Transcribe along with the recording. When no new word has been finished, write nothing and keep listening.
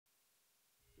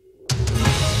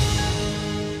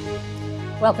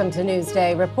Welcome to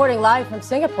Newsday. Reporting live from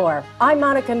Singapore, I'm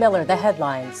Monica Miller. The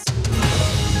headlines.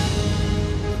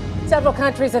 Several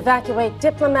countries evacuate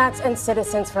diplomats and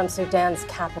citizens from Sudan's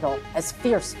capital as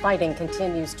fierce fighting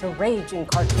continues to rage in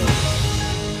Khartoum.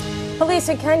 Police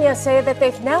in Kenya say that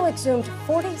they've now exhumed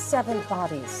 47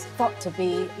 bodies thought to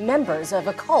be members of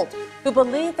a cult who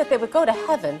believed that they would go to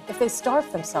heaven if they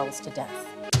starved themselves to death.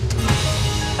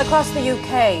 Across the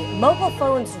UK, mobile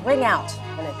phones ring out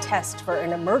in a test for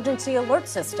an emergency alert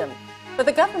system. But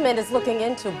the government is looking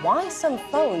into why some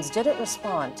phones didn't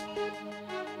respond.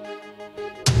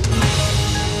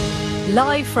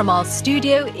 Live from our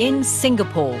studio in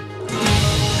Singapore,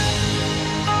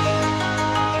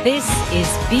 this is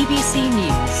BBC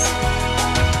News.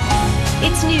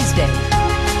 It's Newsday.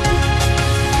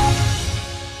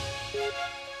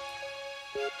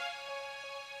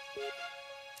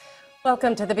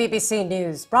 Welcome to the BBC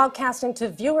News, broadcasting to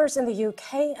viewers in the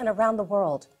UK and around the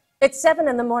world. It's 7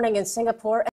 in the morning in Singapore.